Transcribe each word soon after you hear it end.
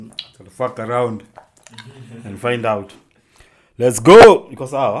So fuck around and find out. Let's go. Iko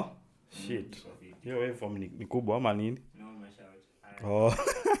sawa? Shit. Hiyo waveform ni kubwa ama nini? No, umeshout. Oh.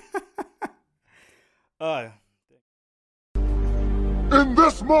 Aya. In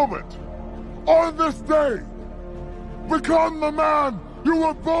this moment, on this day, become the man you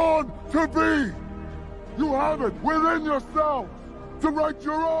were born to be. You have it within yourself to write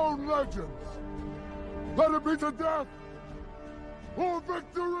your own legends. Let it be to death or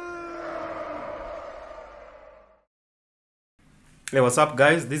victory! Hey, what's up,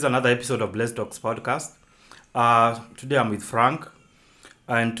 guys? This is another episode of Blessed Talks podcast. Today I'm with Frank,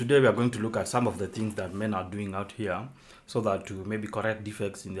 and today we are going to look at some of the things that men are doing out here so that to maybe correct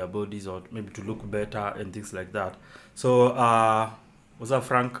defects in their bodies or maybe to look better and things like that. So, what's up,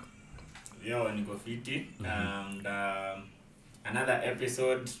 Frank? Yo, niko fiti. And another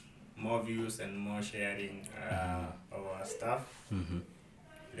episode, more views and more sharing of our stuff.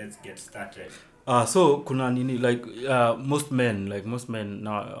 Let's get started. So kuna nini, like most men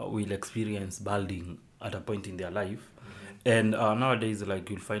now will experience balding at a point in their life, and nowadays, like,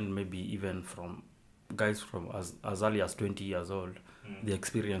 you'll find maybe even from guys from as early as 20 years old, they're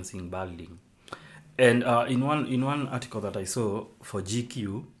experiencing balding. And in one article that I saw for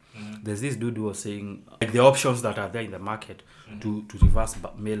GQ, there's this dude who was saying like the options that are there in the market to reverse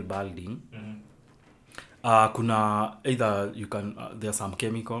male balding. Kuna either you can there are some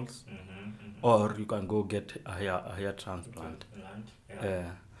chemicals. Or you can go get a hair transplant.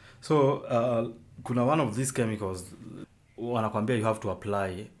 So, kuna one of these chemicals, wanakwambia you have to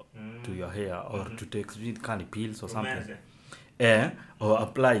apply to your hair or to take kind of pills or something. Or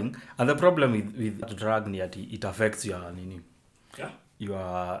applying. And the problem with the drug ni ati it affects your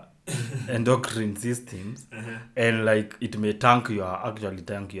endocrine systems, and like it may tank your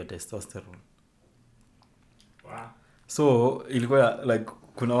testosterone. Wow. So ilikuwa like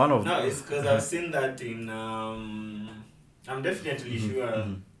kuna one of no, it's because I've seen that in I'm definitely sure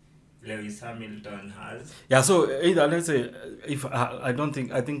Lewis Hamilton has. Yeah, so either let's say if I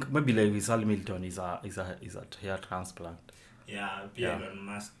think maybe Lewis Hamilton is a hair transplant. Yeah,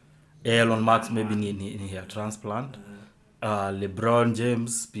 Elon Musk maybe ni hair transplant. LeBron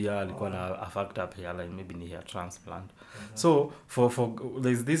James pia alikuwa na a fucked up hairline, maybe ni hair transplant. So for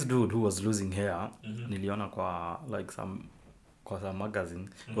there's this dude who was losing hair. Niliona kwa like some magazine.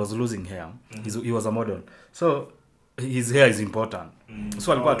 He was losing hair. He was a model. So his hair is important.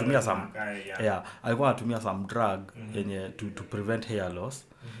 So alikuwa atumia some drug yenye to prevent hair loss.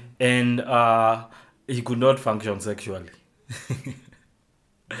 And he could not function sexually.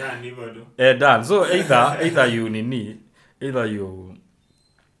 Done. So either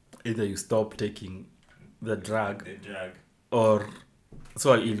you stop taking the drug or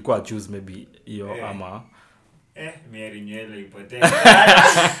so ilikuwa choose maybe hiyo ama mieri nywele ipotee.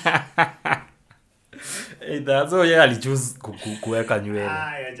 So yeah, ali choose kuweka nywele.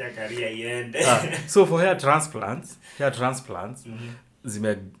 Acha career iende. So for hair transplants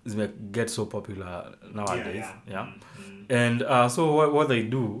zime get so popular nowadays. And so what they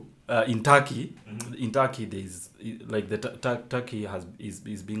do in Turkey, there's like the Turkey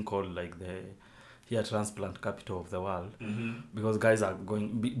is being called like the hair transplant capital of the world, because guys are going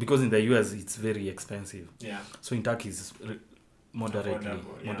because in the US it's very expensive. So in Turkey it's moderately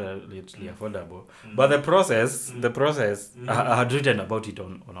affordable. But the process I had written about it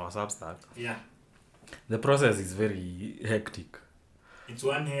on our Substack. The process is very hectic. It's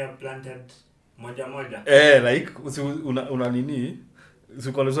one hair planted moja. Like una nini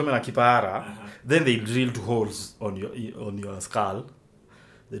sukolosome na kipara, then they drill two holes on your skull.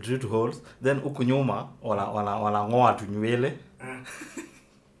 They drill two holes, then huku nyuma wanangoa tu nywele.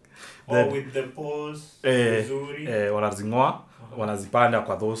 Or with the poles vizuri. Wanazingoa, wanazipanda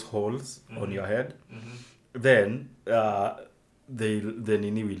kwa those holes on your head. Then the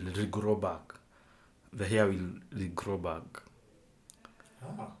nini will regrow back. The hair will regrow back.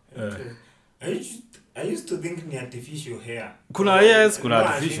 I used to think ni artificial hair. Kuna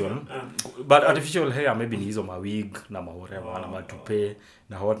artificial. But artificial hair maybe ni hizo mawig na mahorema na matupe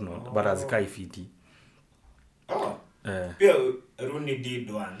na whatnot, but hazikai fiti. Pia Rooney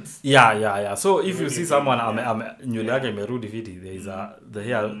did once. Yeah. So if you see someone nywele yake imerudi fiti, there is the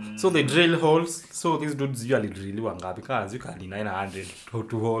hair. So they drill holes. So these dudes usually drill ngapi? Kazi kali 900 to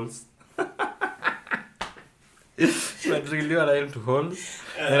 2 holes. So drill 9 to holes.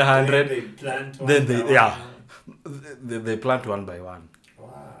 100. They plant one. Then they plant one by one.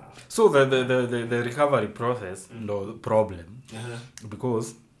 Wow. So the recovery process no problem,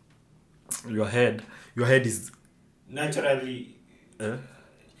 because your head is naturally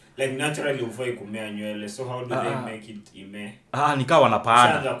like naturally ufai kumea nywele, so how do they make it ime? Nikawa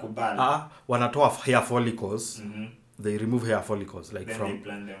wanapanda. Ushaanza kubana. Wanatoa hair follicles. They remove hair follicles like then from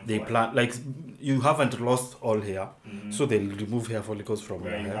they plant like you haven't lost all hair, so they'll remove hair follicles from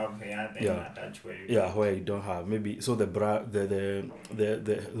where your you hair. have hair, then attach where you where you don't have, maybe so the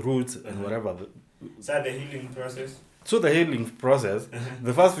roots and whatever. So the healing process. So the healing process,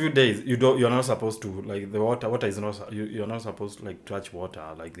 the first few days you're not supposed to like the water is not you're not supposed to like touch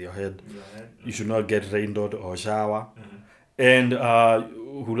water like your head. You should not get rained on or shower. And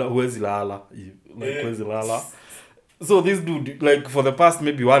huwezi lala, like huwezi lala. So this dude, like for the past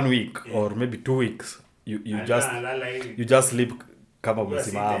maybe 1 week or maybe 2 weeks, you just sleep kama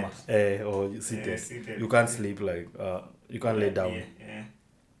umesimama, or you seated. You can't sleep like you can't lay down.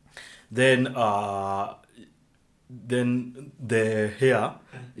 Then the hair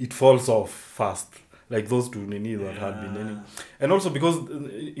it falls off fast, like those two nini that had been any, and also because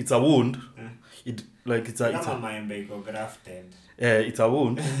it's a wound, it's grafted. It's a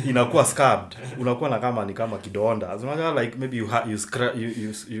wound, inakuwa scabbed, unakuwa na kama ni kama kidonda. As much as like maybe you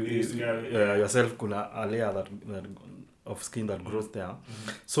yourself kuna a layer that of skin that grows there.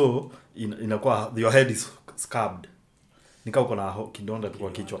 So inakuwa your head is scabbed. Nika uko na kidonda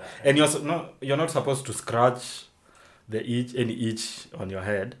kwa kichwa. And you're not supposed to scratch any itch on your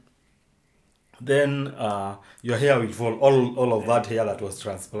head. Then your hair will fall, all of that hair that was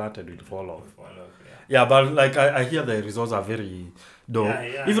transplanted will fall off. Yeah, but like I hear the results are very dope.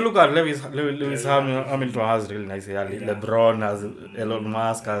 If you look at Lewis Hamilton has really nice hair. LeBron has, Elon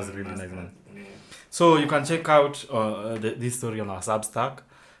Musk has really nice hair. So you can check out this story on our Substack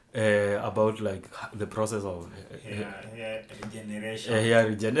about like the process of hair regeneration. Hair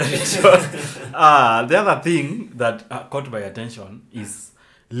regeneration. The other thing that caught my attention is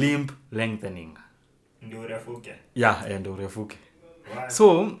limb lengthening. Ndio urefuke. Yeah, and urefuke.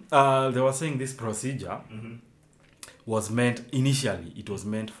 So they were saying this procedure was meant initially. It was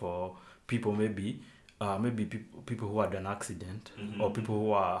meant for people maybe people who had an accident or people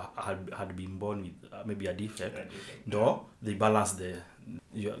who had been born with maybe a defect. Though they balance the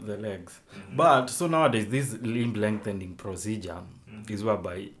legs. But so nowadays this limb lengthening procedure is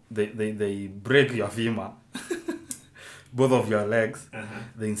whereby they break your femur, both of your legs.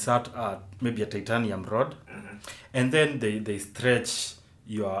 They insert maybe a titanium rod. And then they stretch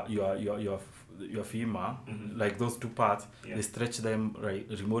your femur, like those two parts. They stretch them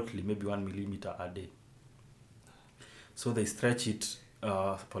remotely, maybe 1 millimeter a day. So they stretch it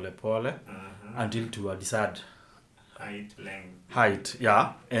pole until to a desired height.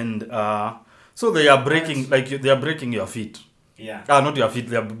 Yeah, and so they are breaking your feet. Yeah. Not your feet.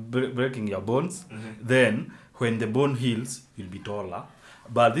 They are breaking your bones. Then when the bone heals, you'll be taller.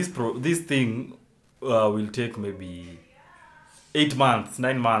 But this thing will take maybe 8 months,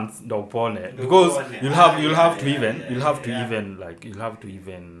 9 months because you'll have to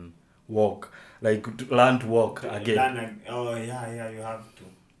even walk, like learn to walk again.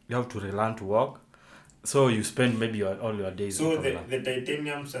 You have to relearn to walk. So you spend maybe all your days. So the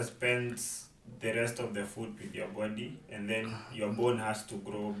titanium suspends the rest of the food with your body, and then your bone has to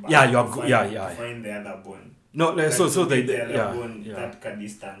grow back. To find the other bone. No, that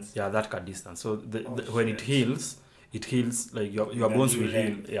distance. Yeah, that distance. So when it heals like your bones will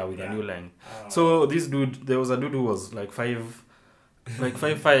heal. Yeah, with a new length. So this dude, there was a dude who was like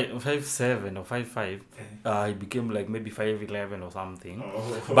 5'7" or 5'5". He became like maybe 5'11" or something.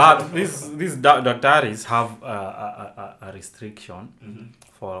 But these doctors have a restriction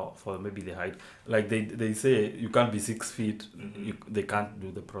for maybe the height. Like they say you can't be 6 feet. They can't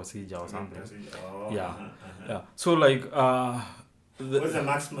do the procedure or something. Yeah. So like what's the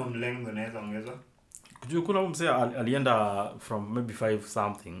maximum length unaweza ongeza? Kuna mse alienda from maybe 5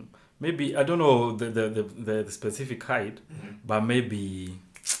 something. Maybe I don't know the specific height, but maybe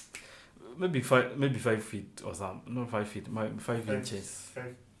 5 feet or something. Not 5 feet, 5 inches.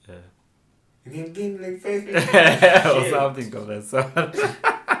 Yeah. You can gain like 5 feet or something of that sort.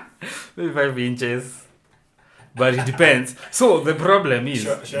 Maybe 5 inches. But it depends. So the problem is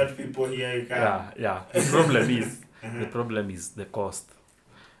short people here you can. Yeah. The problem is the cost.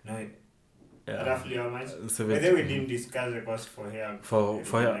 No. Roughly how much? But then we didn't discuss the cost for hair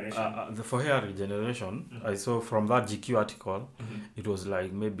regeneration. For hair regeneration, I saw from that GQ article, it was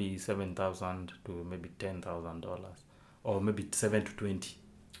like maybe $7,000 to maybe $10,000, or maybe 7 to 20.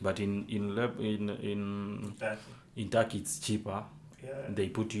 But in Turkey it's cheaper. Yeah. They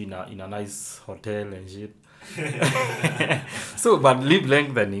put you in a nice hotel and shit. So, but limb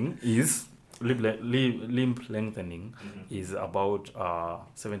lengthening is about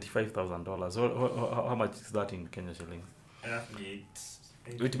 $75,000. So how much is that in Kenya shillings? Roughly it's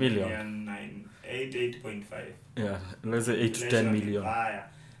 8 million. 8.5. Yeah, let's say 8 to 10 million.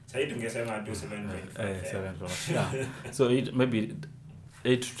 Sasa tungesema tu 7.5. 7. Yeah. So maybe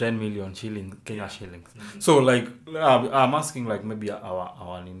 8 to 10 million shillings, Kenya shillings. So like I'm asking like maybe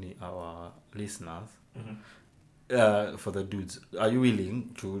our listeners, for the dudes, are you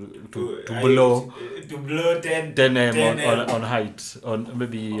willing to blow 10 M on height, on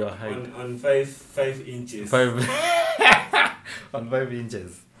maybe your height on 5 inches? 5 on 5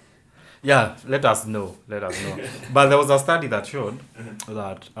 inches. Yeah, let us know. But there was a study that showed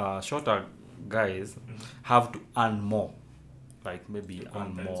that shorter guys have to earn more. Like maybe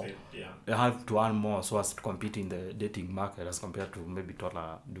earn more. Yeah. They have to earn more so as to compete in the dating market as compared to maybe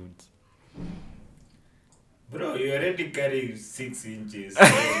taller dudes. Bro, you already carry 6 inches,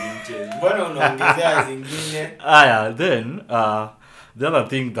 7 inches. Mbona unaongezea zingine? Yeah. Then the other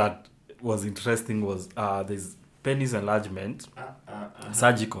thing that was interesting was there's penis enlargement,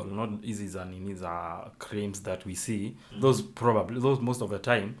 surgical, not easy these are creams that we see. Those most of the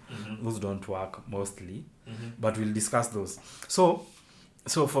time, those don't work mostly, but we'll discuss those. So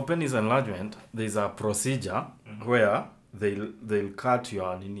for penis enlargement, there's a procedure where they'll cut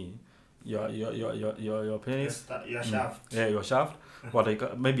your penis, your shaft. Yeah, your shaft. What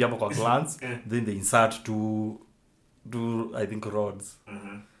maybe hapo kwa glands, then they insert two I think rods.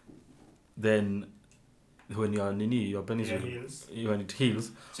 Then when your penis heals. When it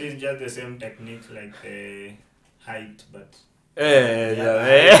heals. So it's just the same technique like the height, but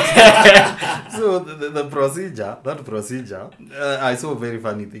So the procedure, that procedure, I saw very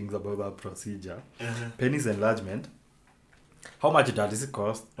funny things about that procedure. Penis enlargement. How much does it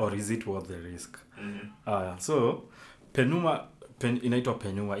cost, or is it worth the risk? So inaitwa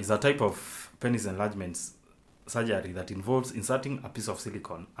penuma is a type of penis enlargement surgery that involves inserting a piece of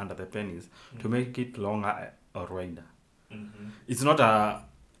silicone under the penis to make it longer or wider. It's not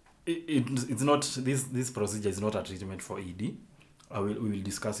it's not this procedure is not a treatment for ED. We will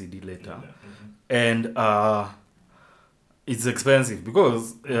discuss ED later. And it's expensive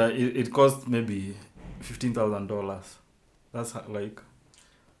because it costs maybe $15,000. That's like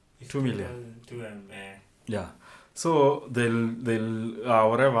 2 million. Yeah. So they'll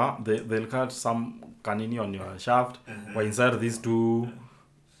whatever they'll cut some canini on your shaft or insert these two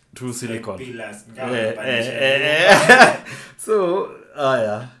silicone. Pillars. So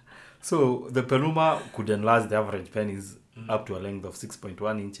so the penuma could enlarge the average penis up to a length of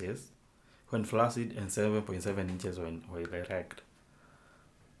 6.1 inches when flaccid and 7.7 inches when erect.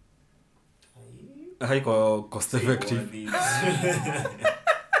 High cost effective. You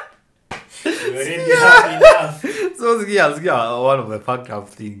already have enough. So yeah, one of the fucked up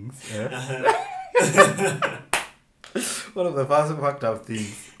things. One of the first fucked up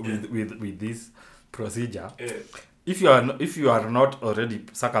things with this procedure. If you are not already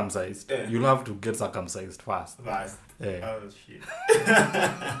circumcised, you'll have to get circumcised first. Oh shit.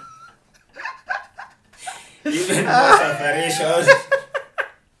 Even more separations.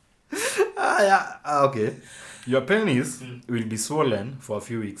 Okay. Your penis will be swollen for a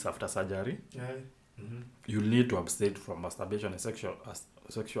few weeks after surgery. You'll need to abstain from masturbation and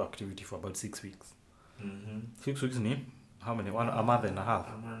sexual activity for about 6 weeks. 6 weeks ni how many? A month and a half.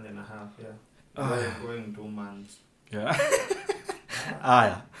 A month and a half, yeah. Going 2 months. Yeah.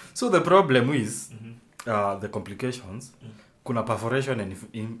 Yeah. So the problem is the complications. Kuna perforation in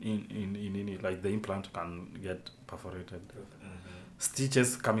like the implant can get perforated.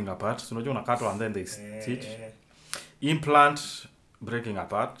 Stitches coming apart. So unajua unakatwa and then they stitch. Implant breaking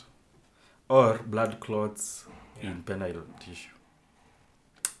apart, or blood clots in penile tissue.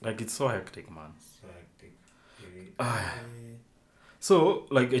 Like it's so hectic, man. So hectic. So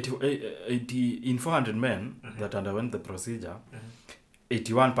like 80 in 400 men that underwent the procedure,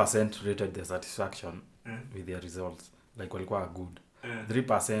 81% rated their satisfaction with their results. Like walikuwa good.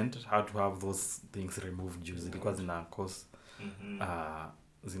 3% had to have those things removed due zilikuwa zina cause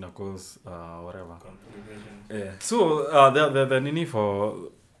whatever. So the nini for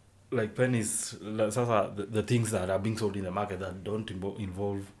like penis, the things that are being sold in the market that don't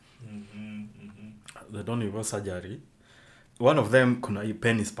involve surgery. One of them kuna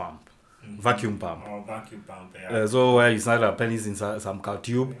penis pump, vacuum pump. Oh, vacuum pump, yeah. So where you slide a penis inside some car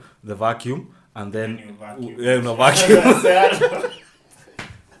tube, the vacuum, and then you vacuum.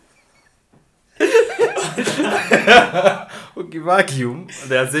 Okay, vacuum.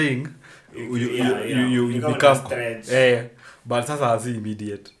 They are saying you become but sasa is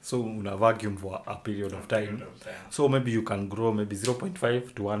immediate. So una vacuum for a period of time. So maybe you can grow maybe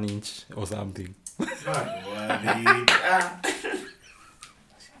 0.5 to 1 inch or something.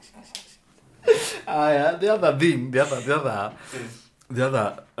 The other the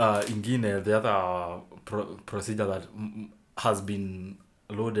other ingine, the other procedure that has been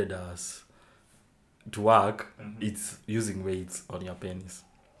loaded as to work, it's using weights on your penis.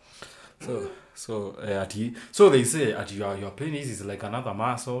 So they say at your penis is like another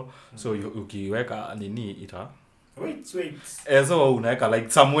muscle. So ukiweka nini ita weights. So unaweka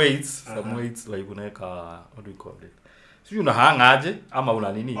like some weights like unaweka, what do you call it? So you hang aje ama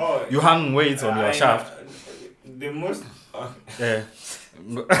una nini? You hang weights on your shaft. The most the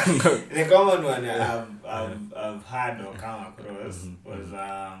common one I've had or come across was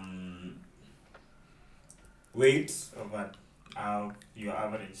weights of your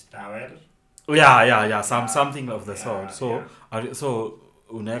average towel. Yeah, something of the sort. So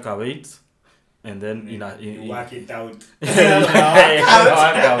unaweka weights and then you work it out.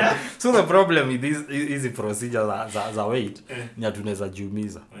 So the problem with this easy procedure za weight ni tunaweza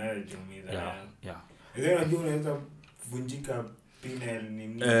jiumiza. Yeah. Ndio unaweza vunjika pinel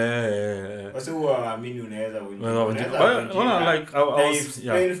nini. Wasa waamini unaweza vunjika. Like I was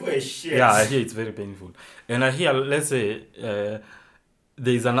painful as shit. Yeah, I hear it's very painful. And I hear, let's say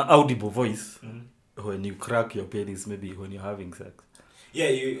there is an audible voice when you crack your penis, maybe when you're having sex. Yeah,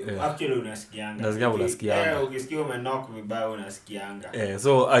 you actually unasikianga. Unasikianga. Ukisikia umenok vibaya unasikianga.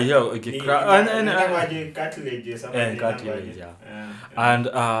 So I hear okay, crack and cartilage something. Cartilage, and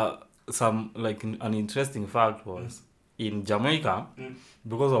some like an interesting fact was in Jamaica,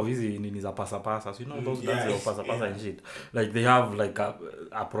 because of easy nini za pasa, so you know those dances of pasa and shit, like they have like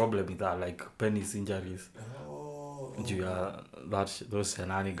a problem with that, like penis injuries. Due to those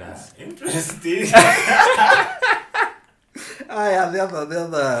shenanigans. Interesting.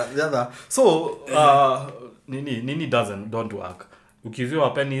 The other. So nini don't work.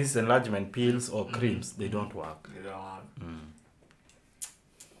 Ukiziwa penis enlargement pills or creams, they don't work. They don't work.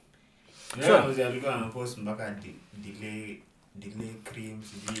 Sure. Post mpaka delay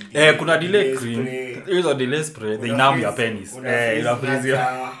creams. Kuna delay cream. Use a delay spray. They numb your penis. Ina freeze you.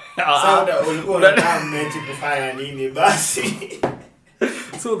 Sasa ulikuwa unataka mechi kufanya nini basi?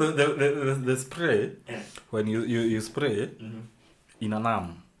 So the spray, when you spray, in a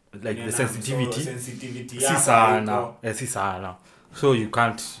numb, like the sensitivity. Si sana. So you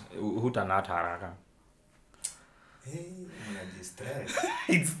can't hutanata haraka. Hey, stress.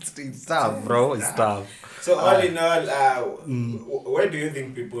 It's tough, bro. It's tough. So all in all, why do you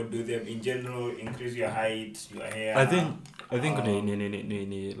think people do them in general? Increase your height, your hair. I think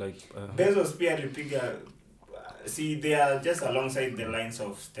ni like Bezos pia alipiga. See, they are just alongside the lines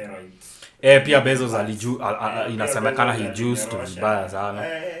of steroids. Pia Bezos inasemekana he used to vibaya sana.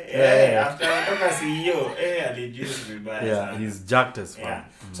 After anatoka CEO, alijuice vibaya sana. Yeah, he's jacked as fuck. Yeah.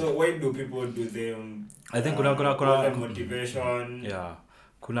 So why do people do them? I think kuna motivation. Yeah.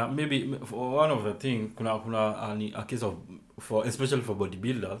 Kuna maybe for one of the things kuna a case of, for especially for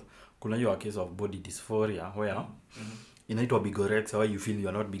bodybuilders, kuna a case of body dysphoria where inaitwa bigorexia, where you feel you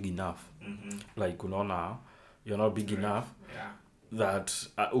are not big enough. Like unaona you're not big enough. That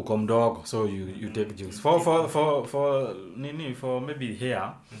uko mdogo, so you take juice for maybe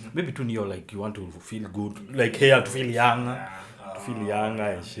hair, maybe to you, like you want to feel good, like hair to feel younger,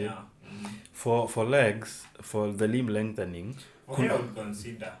 and shit. For legs, for the limb lengthening,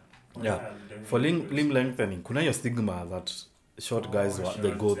 for limb lengthening, kuna your stigma that short guys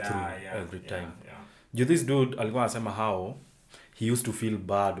they go through every time. This dude alikuwa anasema how he used to feel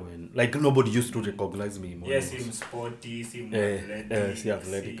bad when, like, nobody used to recognize me anymore. Yes, him sporty, him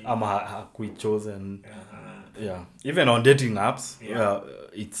athletic. I'm quit chosen. Yeah, even on dating apps,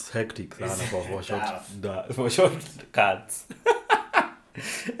 it's hectic for short cuts.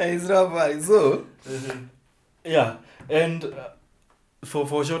 It's not funny. So yeah, and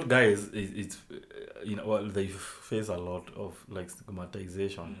for short guys, it's they face a lot of like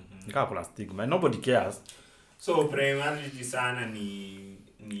stigmatization. Stigma, nobody cares. So primarily sana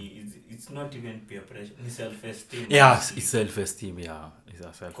it's not even peer pressure, it's self-esteem. Yes, it's self-esteem. Yeah, it's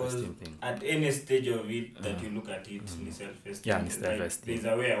a self-esteem thing. At any stage of it that you look at it, it's self-esteem. Yeah, it's self-esteem.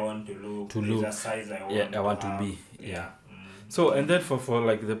 There's a way I want to look. There's a size I want to be. Yeah. So and then for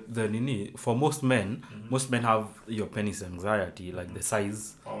like the nini, for most men have your penis anxiety, like the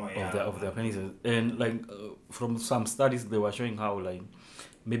size of their penises, and like from some studies they were showing how like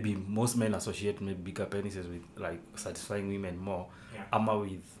maybe most men associate maybe bigger penises with like satisfying women more, ama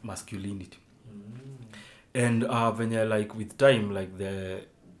with masculinity. And when you're like with time, like the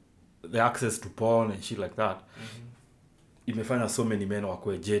access to porn and shit like that, you may find that so many men are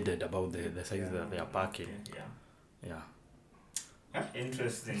quite jaded about the size that they are packing. Yeah.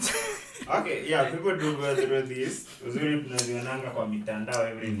 Interesting. Okay, yeah, people do go through this. Uzuri tunazionanga kwa mitandao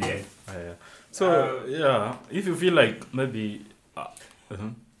every day. So yeah, if you feel like maybe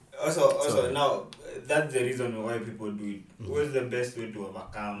Also now that's the reason why people do it. What's the best way to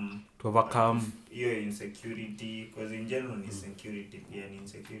overcome your insecurity? Because in general, insecurity and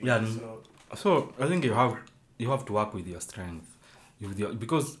insecurity. Yeah. So I think you have to work with your strength,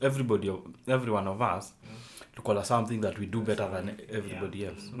 because every one of us to call something that we do better than everybody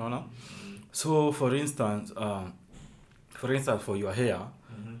else. No. So for instance, for your hair,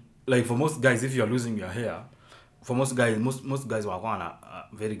 like for most guys, if you are losing your hair, for most guys who are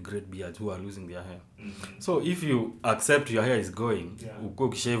very great beards who are losing their hair. So if you accept your hair is going, you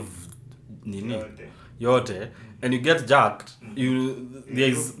go shave yote, and you get jacked,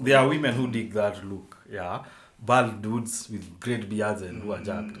 there are women who dig that look, bald dudes with great beards and who are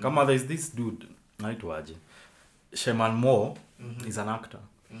jacked. Kama there's this dude, naitwaje, Sheman Moore, is an actor.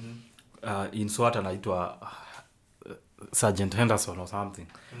 In SWAT anaitwa Sergeant Henderson or something.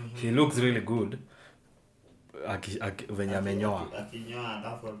 He looks really good. Venye amenyoa. Akinyoa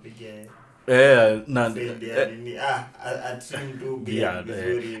alafu apige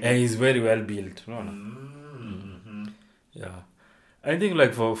and he's very well built. Yeah. I think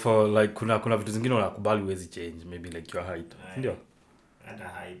like for like kuna vitu zingine unakubali huwezi change, maybe like your height. Ndio. Hata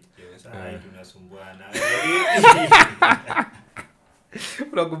height. Height unasumbuana.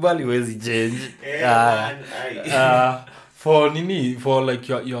 Unakubali huwezi change. For like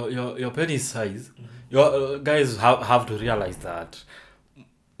your penis size, your guys have to realize that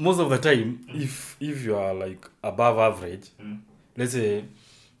most of the time, if you are like above average, let's say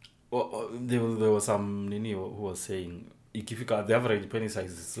there was some who was saying ikifika the average penis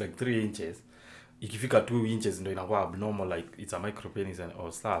size is like 3 inches, ikifika 2 inches ndio inakuwa abnormal, like it's a micro penis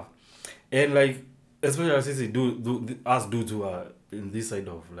or stuff. And like especially since us dudes who are in this side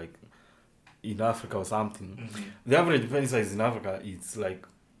of like in Africa or something, the average penis size in Africa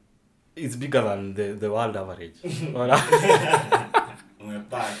it's bigger than the world average.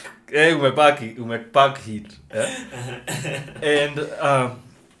 Umepack hit. And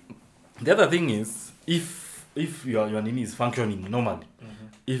the other thing is, if your nini is functioning normally,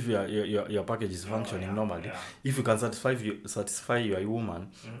 if your package is functioning normally, if you can satisfy your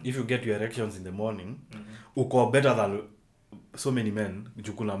woman, if you get your erections in the morning, uko better than so many men.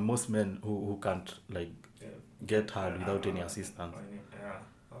 Kuna most men who can't like get hard without any assistance.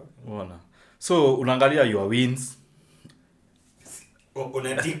 Okay. So unaangalia your wins.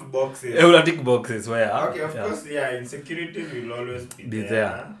 Una tick boxes. Una tick boxes where. Okay, of course, insecurity will always be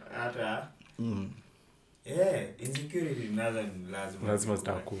there. Insecurity lazima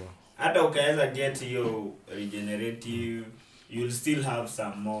zitakuwa. Hata ukaweza get your regenerative, you'll still have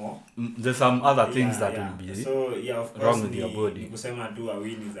some more. There's some other things that will be so of course wrong with your body. Kusema tu a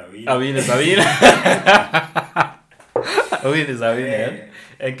win is a win. A win is a win. A win is a win.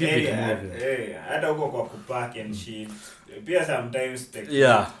 And keep it moving. Hata uko kwa kupack and shit. Pia sometimes technique.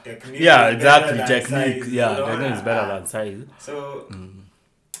 Yeah, exactly. Technique. Technique is better than size. So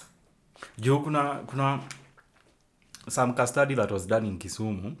kuna some study that was done in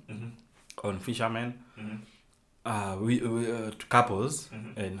Kisumu on fishermen, couples,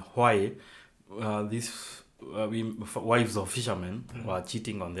 and why these wives of fishermen were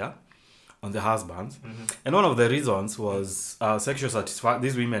cheating on their husbands. And one of the reasons was sexual satisfaction.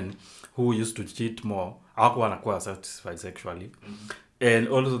 These women who used to cheat more hawakuwa wanakuwa satisfied sexually, and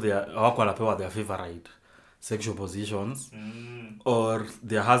also hawakuwa wanapewa their favorite sexual positions, or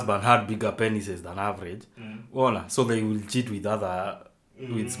their husband had bigger penises than average. So they will cheat with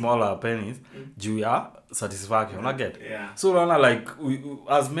with smaller penis juu ya satisfaction. Una get? So like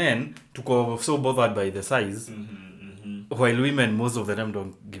as men tuko so bothered by the size, while women most of the time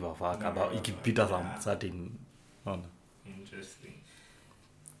don't give a fuck about ikipita some certain. Interesting.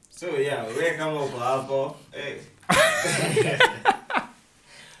 So we kama uko hapo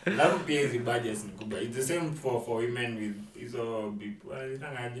love pia hizi budgets ni kubwa. It's the same for women with hizo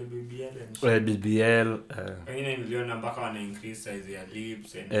inaangaje BBL and shit. BBL wengine niliona mpaka wana increase size ya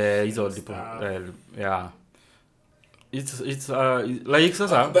lips and hizo it's like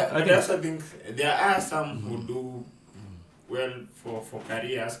sasa I also think there are some who do well for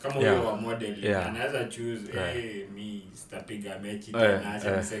careers kama wewe wa model anaweza choose me sitapiga mechi tena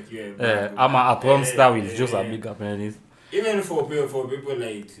acha nisecure ama a porn star will choose a bigger penis. Even for people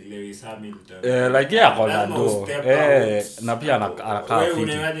like Lewis Hamilton. Kona do. Na pia anakaa wewe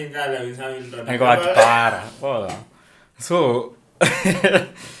unaimagine kama Lewis Hamilton. Anakuwa kipara. So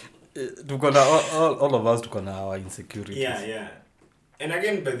all of us tuko na our insecurities. And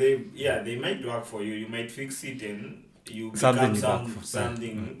again, but they might work for you. You might fix it and you become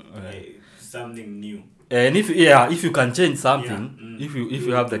something new. And if you can change something, if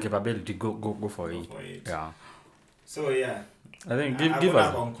you have the capability, go for it. So I think give a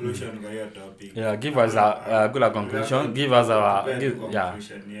us conclusion kwa hiyo topic. Yeah, give us a good conclusion. Give us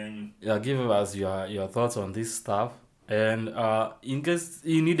give us your thoughts on this stuff. And in case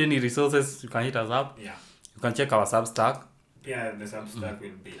you need any resources, you can hit us up. Yeah. You can check our Substack. Yeah, the Substack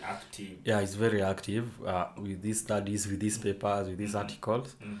will be active. Yeah, it's very active with these studies, with these papers, with these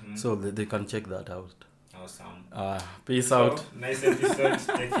articles. So they can check that out. Awesome. Peace out. Nice episode.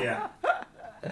 Take care.